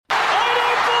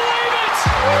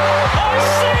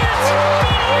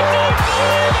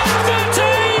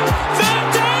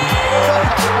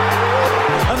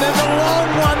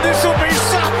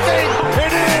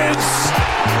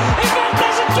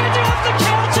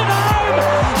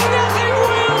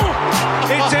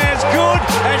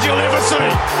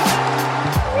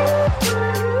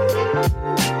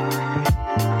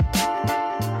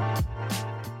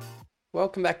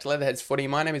Welcome back to Leatherheads Footy.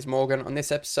 My name is Morgan. On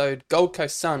this episode, Gold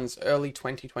Coast Suns early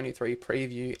 2023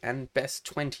 preview and best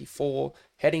 24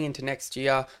 heading into next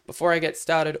year. Before I get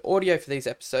started, audio for these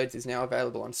episodes is now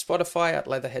available on Spotify at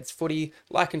Leatherheads Footy.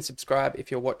 Like and subscribe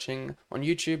if you're watching on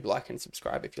YouTube. Like and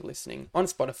subscribe if you're listening on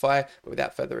Spotify. But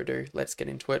without further ado, let's get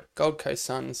into it. Gold Coast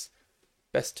Suns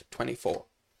best 24.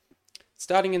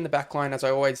 Starting in the backline, as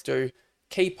I always do,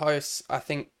 key posts, I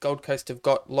think Gold Coast have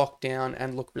got locked down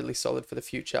and look really solid for the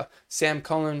future. Sam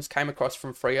Collins came across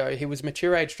from Freo. He was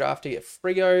mature age draftee at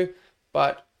Freo,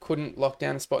 but couldn't lock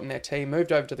down a spot in their team.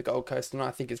 Moved over to the Gold Coast and I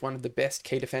think is one of the best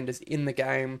key defenders in the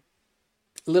game.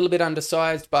 A little bit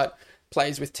undersized, but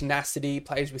plays with tenacity,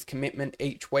 plays with commitment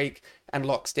each week and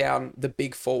locks down the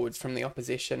big forwards from the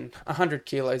opposition. 100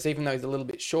 kilos, even though he's a little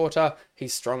bit shorter,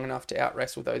 he's strong enough to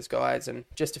out-wrestle those guys and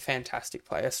just a fantastic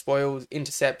player. Spoils,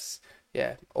 intercepts,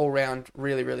 yeah, all-round,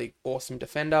 really, really awesome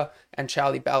defender. And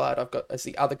Charlie Ballard, I've got as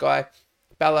the other guy.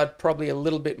 Ballard, probably a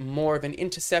little bit more of an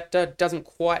interceptor. Doesn't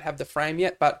quite have the frame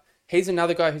yet, but he's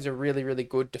another guy who's a really, really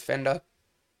good defender.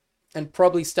 And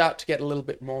probably start to get a little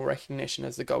bit more recognition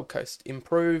as the Gold Coast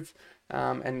improve.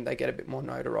 And they get a bit more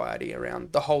notoriety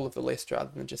around the whole of the list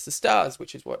rather than just the stars,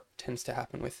 which is what tends to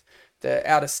happen with the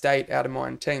out-of-state,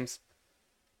 out-of-mind teams.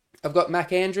 I've got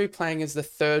Mac Andrew playing as the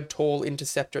third tall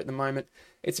interceptor at the moment.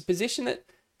 It's a position that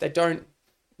they don't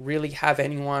really have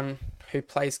anyone who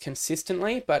plays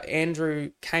consistently, but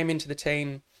Andrew came into the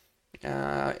team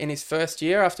in his first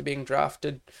year after being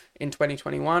drafted in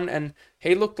 2021, and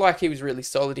he looked like he was really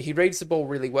solid. He reads the ball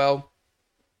really well,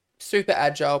 super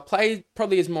agile, plays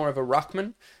probably is more of a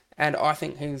ruckman, and I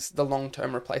think he's the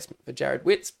long-term replacement for Jarrod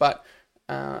Witts, but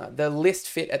the list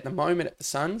fit at the moment at the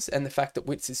Suns, and the fact that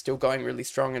Witts is still going really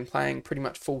strong and playing pretty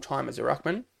much full-time as a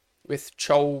ruckman, with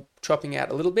Chol chopping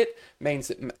out a little bit, means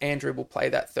that Andrew will play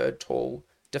that third tall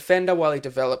defender while he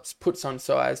develops, puts on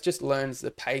size, just learns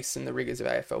the pace and the rigours of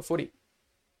AFL footy.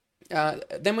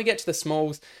 Then we get to the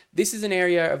smalls. This is an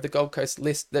area of the Gold Coast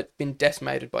list that's been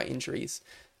decimated by injuries.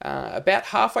 About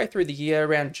halfway through the year,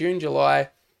 around June,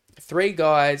 July, three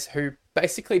guys who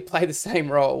basically play the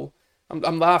same role.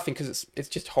 I'm laughing because it's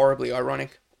just horribly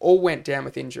ironic. All went down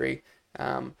with injury.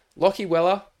 Lockie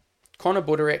Weller, Connor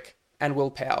Buderick, and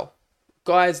Will Powell.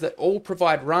 Guys that all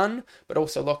provide run, but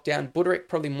also lockdown. Buderick,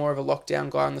 probably more of a lockdown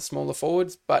guy on the smaller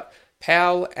forwards, but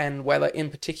Powell and Weller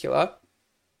in particular,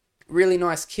 really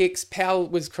nice kicks. Powell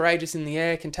was courageous in the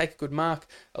air, can take a good mark.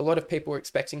 A lot of people were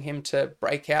expecting him to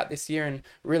break out this year and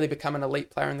really become an elite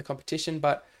player in the competition,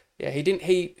 but yeah, he didn't.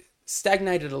 He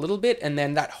stagnated a little bit, and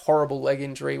then that horrible leg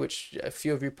injury, which a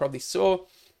few of you probably saw,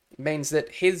 means that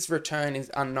his return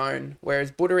is unknown, whereas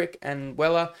Buderick and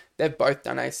Weller, they've both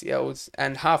done ACLs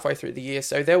and halfway through the year,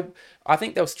 so I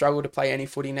think they'll struggle to play any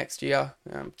footy next year,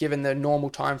 given the normal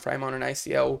time frame on an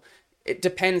ACL. It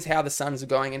depends how the Suns are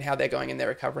going and how they're going in their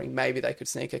recovery. Maybe they could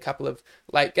sneak a couple of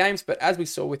late games, but as we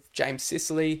saw with James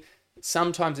Sicily,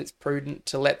 sometimes it's prudent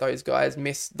to let those guys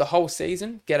miss the whole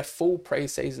season, get a full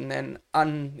pre-season, then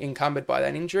unencumbered by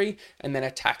that injury, and then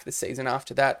attack the season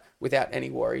after that without any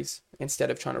worries,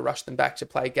 instead of trying to rush them back to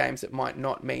play games that might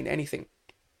not mean anything.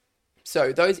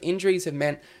 So those injuries have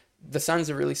meant the Suns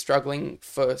are really struggling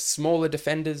for smaller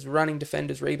defenders, running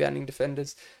defenders, rebounding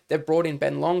defenders. They've brought in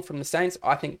Ben Long from the Saints,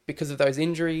 I think because of those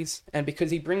injuries and because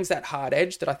he brings that hard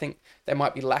edge that I think they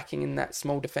might be lacking in that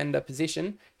small defender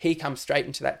position. He comes straight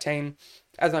into that team.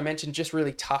 As I mentioned, just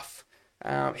really tough.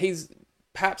 He's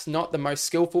perhaps not the most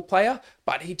skillful player,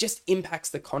 but he just impacts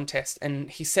the contest and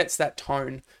he sets that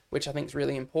tone, which I think is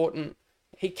really important.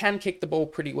 He can kick the ball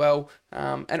pretty well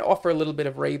and offer a little bit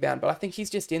of rebound, but I think he's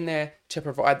just in there to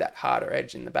provide that harder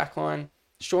edge in the back line.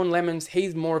 Sean Lemmens,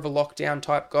 he's more of a lockdown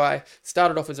type guy.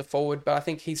 Started off as a forward, but I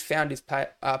think he's found his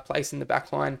place in the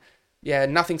back line. Yeah,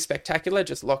 nothing spectacular,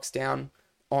 just locks down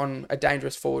on a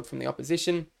dangerous forward from the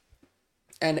opposition.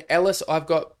 And Ellis, I've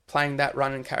got playing that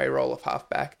run and carry role of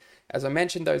halfback. As I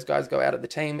mentioned, those guys go out of the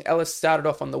team. Ellis started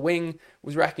off on the wing,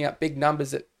 was racking up big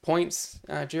numbers at points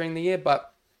during the year, but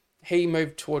he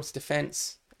moved towards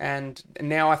defence, and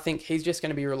now I think he's just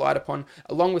going to be relied upon,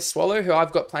 along with Swallow, who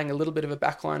I've got playing a little bit of a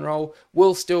backline role,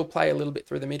 will still play a little bit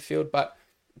through the midfield, but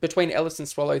between Ellis and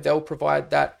Swallow, they'll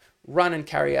provide that run and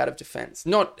carry out of defence.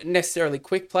 Not necessarily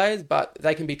quick players, but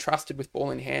they can be trusted with ball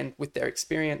in hand with their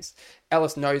experience.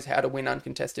 Ellis knows how to win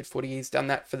uncontested footy. He's done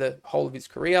that for the whole of his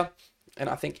career, and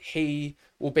I think he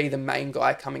will be the main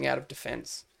guy coming out of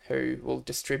defence who will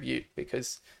distribute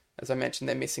because, as I mentioned,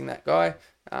 they're missing that guy.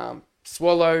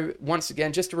 Swallow, once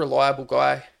again, just a reliable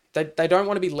guy. They don't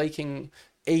want to be leaking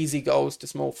easy goals to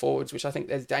small forwards, which I think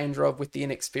there's danger of with the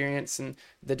inexperience and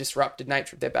the disrupted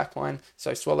nature of their backline.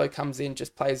 So Swallow comes in,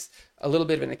 just plays a little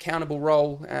bit of an accountable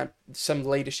role, some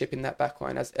leadership in that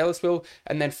backline as Ellis will.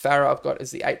 And then Farrar I've got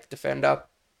as the 8th defender.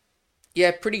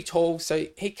 Yeah, pretty tall, so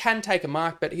he can take a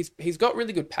mark, but he's got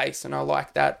really good pace, and I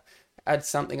like that. Adds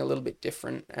something a little bit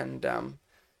different, and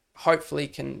hopefully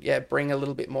can bring a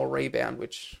little bit more rebound,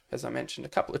 which, as I mentioned a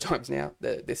couple of times now,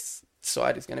 this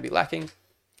side is going to be lacking.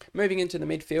 Moving into the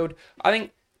midfield, I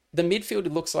think the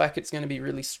midfield looks like it's going to be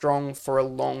really strong for a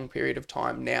long period of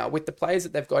time now. With the players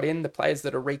that they've got in, the players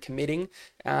that are recommitting,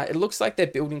 it looks like they're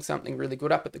building something really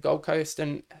good up at the Gold Coast.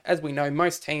 And as we know,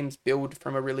 most teams build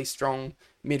from a really strong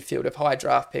midfield of high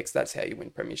draft picks. That's how you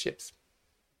win premierships.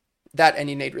 That,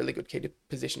 and you need really good key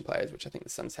position players, which I think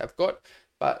the Suns have got.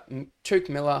 But Touk,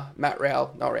 Miller, Matt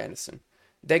Rowell, Noah Anderson,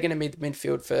 they're going to be the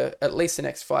midfield for at least the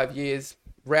next 5 years.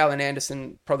 Rowell and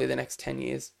Anderson, probably the next 10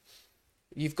 years.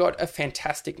 You've got a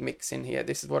fantastic mix in here.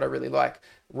 This is what I really like.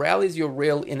 Rowell is your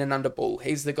real in and under ball.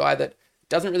 He's the guy that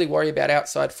doesn't really worry about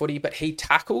outside footy, but he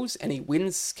tackles and he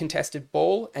wins contested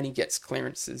ball and he gets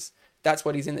clearances. That's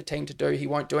what he's in the team to do. He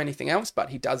won't do anything else, but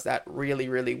he does that really,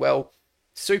 really well.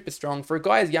 Super strong. For a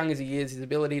guy as young as he is, his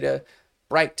ability to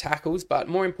break tackles, but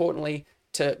more importantly,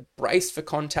 to brace for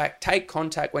contact, take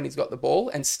contact when he's got the ball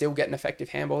and still get an effective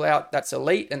handball out. That's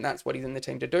elite, and that's what he's in the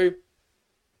team to do.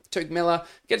 Touk Miller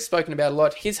gets spoken about a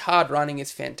lot. His hard running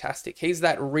is fantastic. He's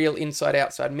that real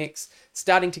inside-outside mix,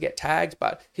 starting to get tagged,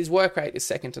 but his work rate is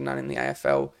second to none in the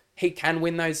AFL. He can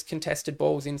win those contested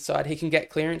balls inside. He can get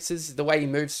clearances. The way he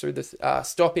moves through the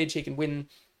stoppage, he can win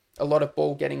a lot of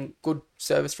ball, getting good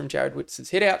service from Jarrod Witts'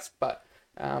 hitouts, but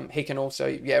he can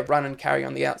also run and carry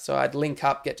on the outside, link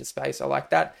up, get to space. I like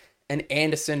that. And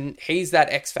Anderson, he's that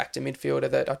X-factor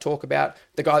midfielder that I talk about,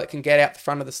 the guy that can get out the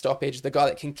front of the stoppage, the guy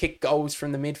that can kick goals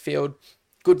from the midfield,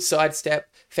 good sidestep,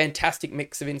 fantastic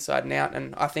mix of inside and out.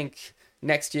 And I think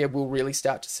next year we'll really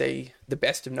start to see the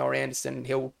best of Noah Anderson.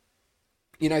 He'll,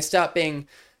 start being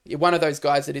one of those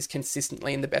guys that is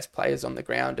consistently in the best players on the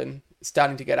ground and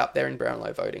starting to get up there in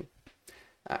Brownlow voting.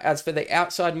 As for the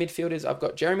outside midfielders, I've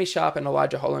got Jeremy Sharp and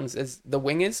Elijah Hollands as the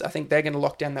wingers. I think they're going to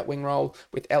lock down that wing role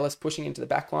with Ellis pushing into the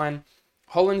back line.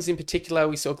 Hollands in particular,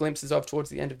 we saw glimpses of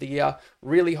towards the end of the year.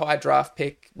 Really high draft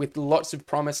pick with lots of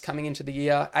promise coming into the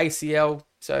year. ACL,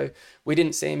 so we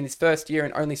didn't see him in his first year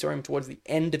and only saw him towards the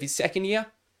end of his second year.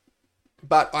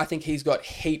 But I think he's got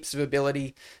heaps of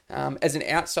ability as an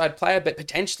outside player, but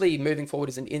potentially moving forward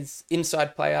as an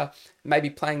inside player, maybe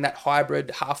playing that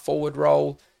hybrid half-forward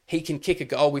role. He can kick a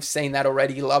goal. We've seen that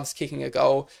already. He loves kicking a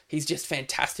goal. He's just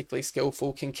fantastically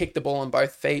skillful, can kick the ball on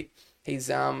both feet. He's,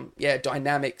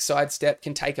 dynamic, sidestep,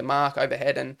 can take a mark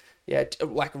overhead and,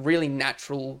 really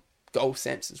natural goal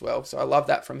sense as well. So I love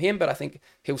that from him, but I think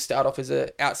he'll start off as an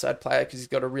outside player because he's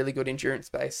got a really good endurance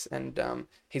base and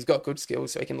he's got good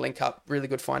skills, so he can link up, really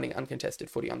good finding uncontested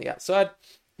footy on the outside.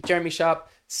 Jeremy Sharp,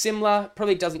 similar,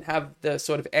 probably doesn't have the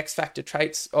sort of X-factor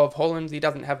traits of Hollands. He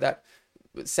doesn't have that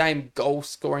same goal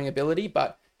scoring ability,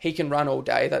 but he can run all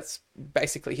day. That's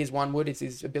basically his one word, is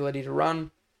his ability to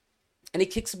run. And he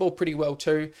kicks the ball pretty well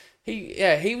too.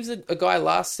 He was a guy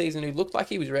last season who looked like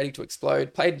he was ready to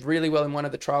explode. Played really well in one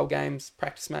of the trial games,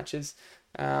 practice matches.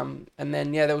 And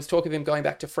then, there was talk of him going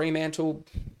back to Fremantle.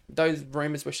 Those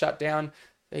rumours were shut down.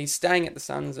 He's staying at the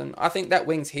Suns, and I think that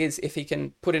wing's his if he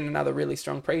can put in another really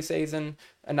strong preseason.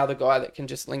 Another guy that can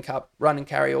just link up, run and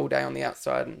carry all day on the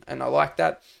outside, and I like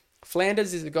that.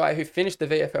 Flanders is a guy who finished the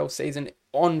VFL season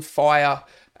on fire.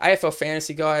 AFL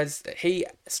fantasy guys, he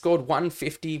scored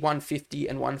 150, 150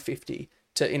 and 150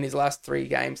 in his last 3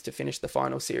 games to finish the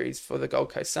final series for the Gold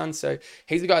Coast Suns. So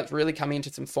he's a guy that's really coming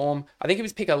into some form. I think he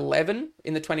was pick 11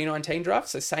 in the 2019 draft,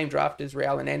 so same draft as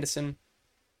Rowell and Anderson.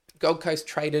 Gold Coast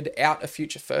traded out a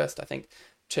future first, I think,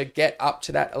 to get up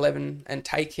to that 11 and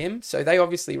take him. So they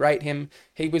obviously rate him.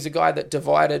 He was a guy that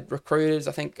divided recruiters.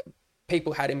 I think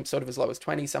people had him sort of as low as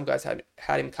 20. Some guys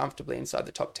had him comfortably inside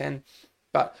the top 10.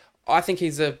 But I think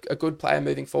he's a good player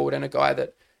moving forward and a guy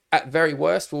that, at very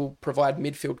worst, will provide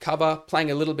midfield cover,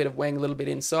 playing a little bit of wing, a little bit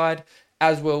inside,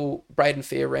 as will Brayden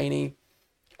Fiorini.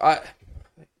 I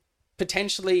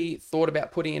potentially thought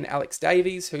about putting in Alex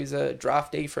Davies, who's a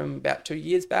draftee from about 2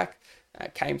 years back,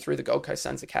 came through the Gold Coast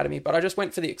Suns Academy. But I just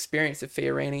went for the experience of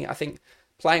Fiorini. I think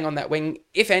playing on that wing,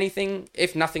 if anything,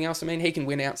 if nothing else, he can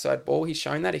win outside ball. He's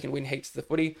shown that. He can win heaps of the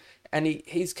footy. And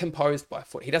he's composed by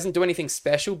foot. He doesn't do anything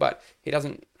special, but he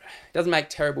doesn't make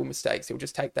terrible mistakes. He'll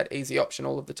just take that easy option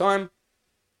all of the time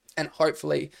and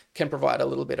hopefully can provide a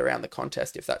little bit around the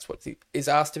contest if that's what is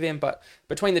asked of him. But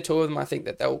between the two of them, I think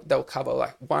that they'll cover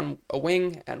like one a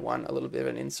wing and one a little bit of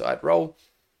an inside role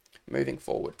moving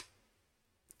forward.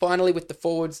 Finally, with the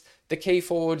forwards, the key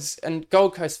forwards, and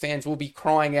Gold Coast fans will be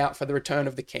crying out for the return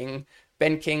of the King.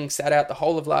 Ben King sat out the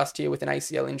whole of last year with an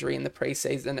ACL injury in the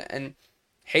preseason, and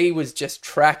he was just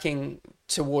tracking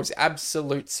towards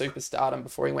absolute superstardom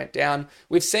before he went down.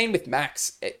 We've seen with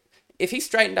Max, if he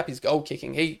straightened up his goal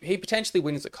kicking, he potentially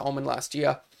wins at Holman last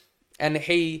year. And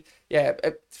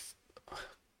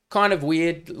kind of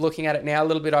weird looking at it now, a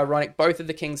little bit ironic. Both of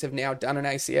the Kings have now done an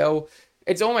ACL.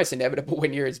 It's almost inevitable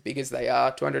when you're as big as they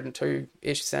are,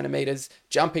 202-ish centimetres,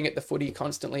 jumping at the footy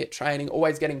constantly at training,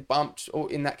 always getting bumped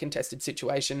or in that contested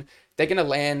situation. They're going to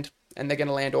land, and they're going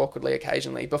to land awkwardly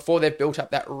occasionally before they've built up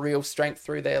that real strength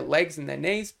through their legs and their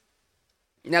knees.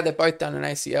 Now they've both done an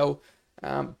ACL.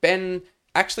 Ben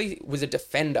actually was a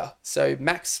defender. So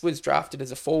Max was drafted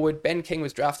as a forward. Ben King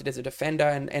was drafted as a defender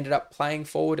and ended up playing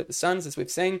forward at the Suns, as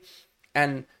we've seen,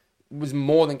 and was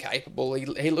more than capable.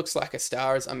 He looks like a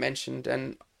star, as I mentioned,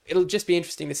 and it'll just be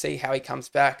interesting to see how he comes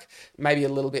back. Maybe a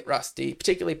little bit rusty,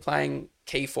 particularly playing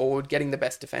key forward, getting the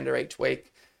best defender each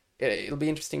week. It'll be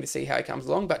interesting to see how he comes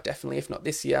along, but definitely, if not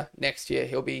this year, next year,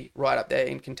 he'll be right up there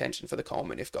in contention for the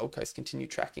Coleman if Gold Coast continue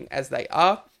tracking as they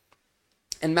are.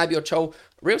 And Mabior Chol,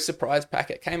 real surprise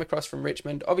packet, came across from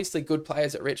Richmond. Obviously good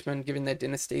players at Richmond, given their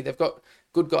dynasty. They've got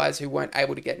good guys who weren't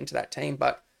able to get into that team,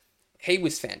 but he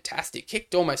was fantastic.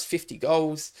 Kicked almost 50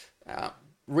 goals.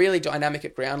 Really dynamic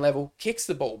at ground level. Kicks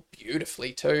the ball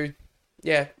beautifully too.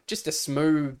 Yeah, just a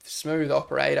smooth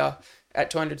operator. At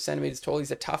 200 centimetres tall,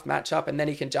 he's a tough matchup, and then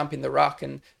he can jump in the ruck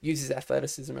and use his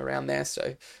athleticism around there.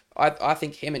 So I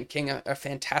think him and King are a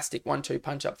fantastic 1-2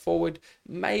 punch up forward,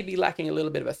 maybe lacking a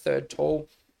little bit of a third tall.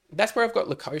 That's where I've got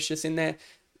Lukosius in there.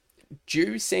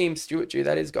 Stuart Dew,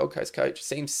 that is Gold Coast coach,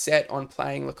 seems set on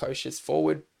playing Lukosius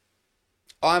forward.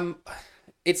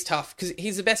 It's tough because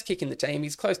he's the best kick in the team.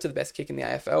 He's close to the best kick in the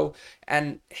AFL,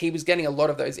 and he was getting a lot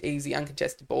of those easy,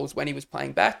 uncontested balls when he was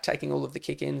playing back, taking all of the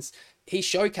kick-ins. He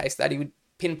showcased that he would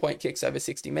pinpoint kicks over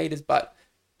 60 metres, but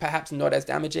perhaps not as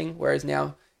damaging, whereas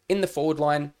now in the forward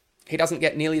line, he doesn't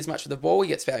get nearly as much of the ball. He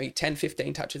gets maybe 10,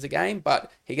 15 touches a game,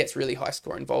 but he gets really high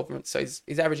score involvement. So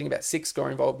he's averaging about 6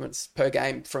 score involvements per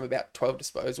game from about 12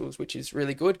 disposals, which is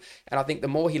really good. And I think the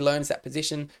more he learns that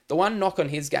position, the one knock on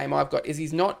his game I've got is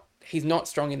he's not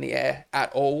strong in the air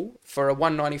at all for a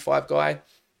 195 guy.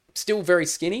 Still very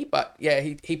skinny, but yeah,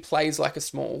 he plays like a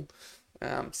small.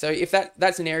 So if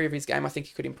that's an area of his game I think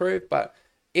he could improve, but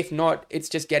if not, it's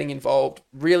just getting involved,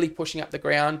 really pushing up the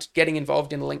ground, getting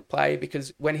involved in link play,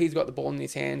 because when he's got the ball in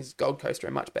his hands, Gold Coast are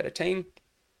a much better team.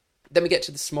 Then we get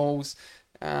to the smalls.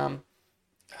 I'll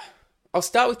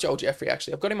start with Joel Jeffrey,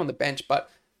 actually. I've got him on the bench, but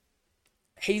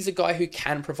he's a guy who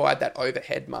can provide that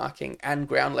overhead marking and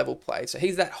ground level play. So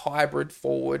he's that hybrid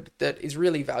forward that is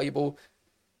really valuable.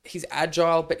 He's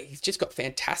agile, but he's just got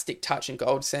fantastic touch and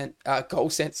goal sense.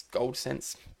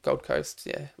 Gold Coast,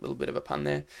 yeah, a little bit of a pun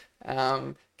there.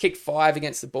 Kicked 5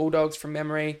 against the Bulldogs from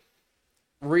memory.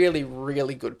 Really,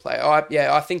 really good player.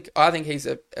 I think he's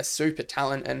a super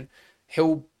talent, and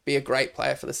he'll be a great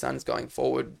player for the Suns going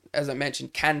forward. As I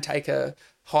mentioned, can take a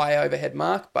high overhead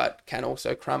mark, but can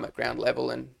also crumb at ground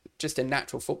level, and just a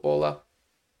natural footballer.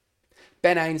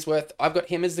 Ben Ainsworth, I've got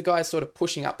him as the guy sort of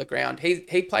pushing up the ground.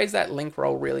 He plays that link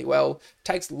role really well,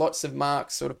 takes lots of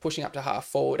marks, sort of pushing up to half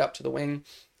forward, up to the wing,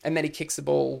 and then he kicks the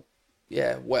ball,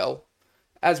 well.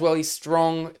 As well, he's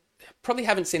strong. Probably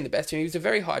haven't seen the best of him. He was a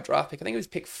very high draft pick. I think he was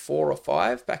picked 4 or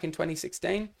 5 back in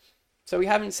 2016. So we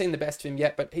haven't seen the best of him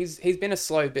yet, but he's been a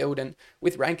slow build, and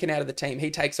with Rankin out of the team, he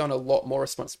takes on a lot more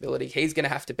responsibility. He's going to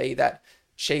have to be that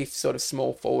chief sort of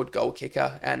small forward goal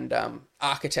kicker and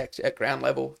architect at ground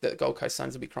level that Gold Coast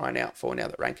Suns will be crying out for now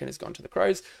that Rankin has gone to the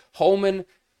Crows. Holman,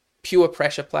 pure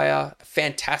pressure player,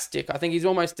 fantastic. I think he's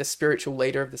almost the spiritual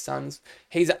leader of the Suns.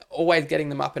 He's always getting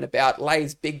them up and about,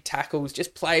 lays big tackles,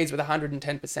 just plays with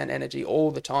 110% energy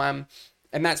all the time.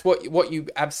 And that's what you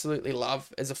absolutely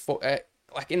love as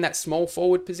like in that small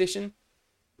forward position.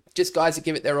 Just guys that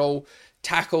give it their all,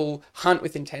 tackle, hunt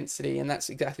with intensity, and that's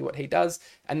exactly what he does.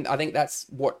 And I think that's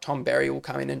what Tom Berry will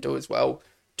come in and do as well.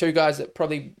 2 guys that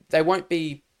probably, they won't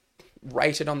be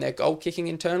rated on their goal kicking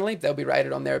internally. They'll be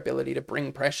rated on their ability to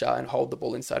bring pressure and hold the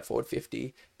ball inside forward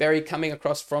 50. Berry coming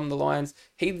across from the Lions.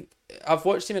 I've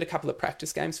watched him at a couple of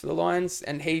practice games for the Lions,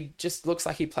 and he just looks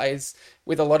like he plays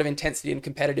with a lot of intensity and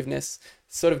competitiveness,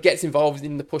 sort of gets involved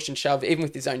in the push and shove, even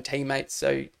with his own teammates.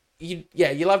 So you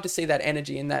love to see that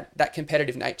energy and that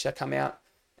competitive nature come out.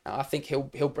 I think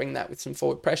he'll bring that with some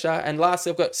forward pressure. And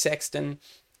lastly, I've got Sexton.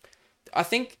 I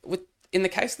think in the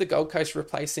case of the Gold Coast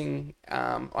replacing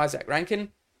Isaac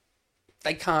Rankin,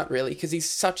 they can't really, because he's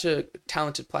such a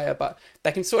talented player, but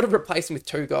they can sort of replace him with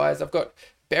 2 guys. I've got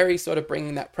Berry sort of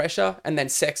bringing that pressure, and then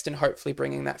Sexton hopefully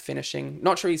bringing that finishing.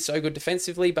 Not sure he's so good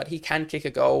defensively, but he can kick a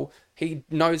goal. He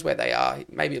knows where they are.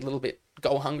 Maybe a little bit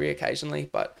goal hungry occasionally,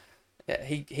 but yeah,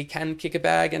 he can kick a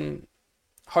bag, and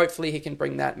hopefully he can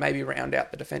bring that, maybe round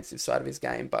out the defensive side of his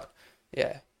game. But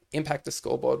yeah, impact the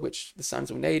scoreboard, which the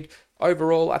Suns will need.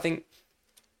 Overall, I think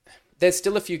there's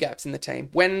still a few gaps in the team.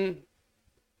 When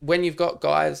you've got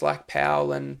guys like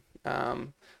Powell and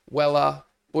Weller,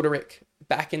 Buderick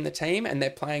back in the team and they're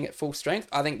playing at full strength,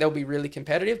 I think they'll be really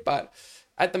competitive. But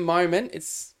at the moment,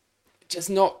 it's just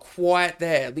not quite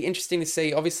there. It'll be interesting to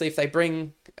see. Obviously, if they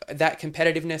bring that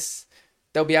competitiveness,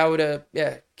 they'll be able to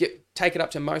take it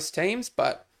up to most teams,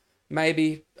 but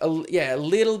maybe a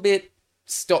little bit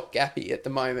stopgappy at the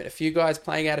moment. A few guys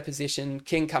playing out of position,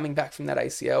 King coming back from that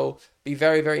ACL. Be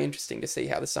very, very interesting to see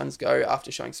how the Suns go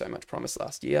after showing so much promise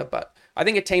last year. But I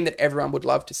think a team that everyone would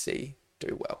love to see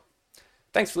do well.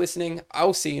 Thanks for listening.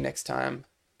 I'll see you next time.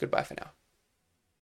 Goodbye for now.